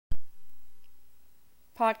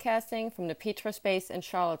podcasting from the Petra Space in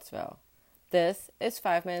Charlottesville. This is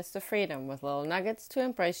 5 Minutes to Freedom with little nuggets to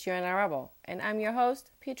embrace your inner rebel. And I'm your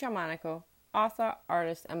host, Petra Monaco, author,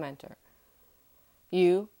 artist, and mentor.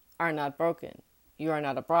 You are not broken. You are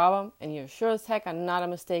not a problem, and you sure as heck are not a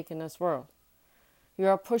mistake in this world. You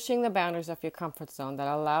are pushing the boundaries of your comfort zone that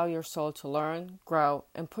allow your soul to learn, grow,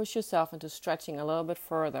 and push yourself into stretching a little bit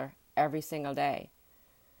further every single day.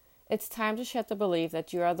 It's time to shed the belief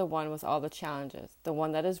that you are the one with all the challenges, the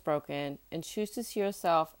one that is broken, and choose to see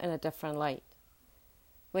yourself in a different light.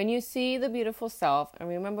 When you see the beautiful self and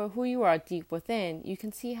remember who you are deep within, you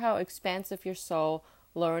can see how expansive your soul,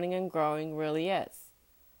 learning and growing really is.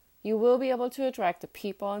 You will be able to attract the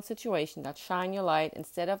people and situations that shine your light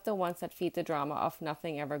instead of the ones that feed the drama of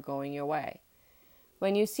nothing ever going your way.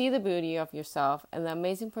 When you see the beauty of yourself and the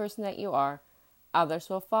amazing person that you are, others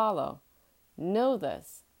will follow. Know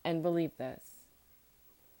this and believe this.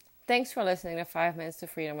 Thanks for listening to 5 Minutes to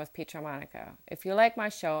Freedom with Petra Monaco. If you like my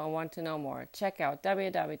show and want to know more, check out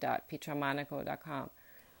www.petramonaco.com.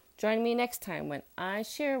 Join me next time when I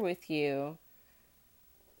share with you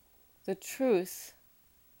the truth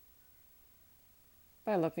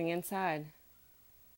by looking inside.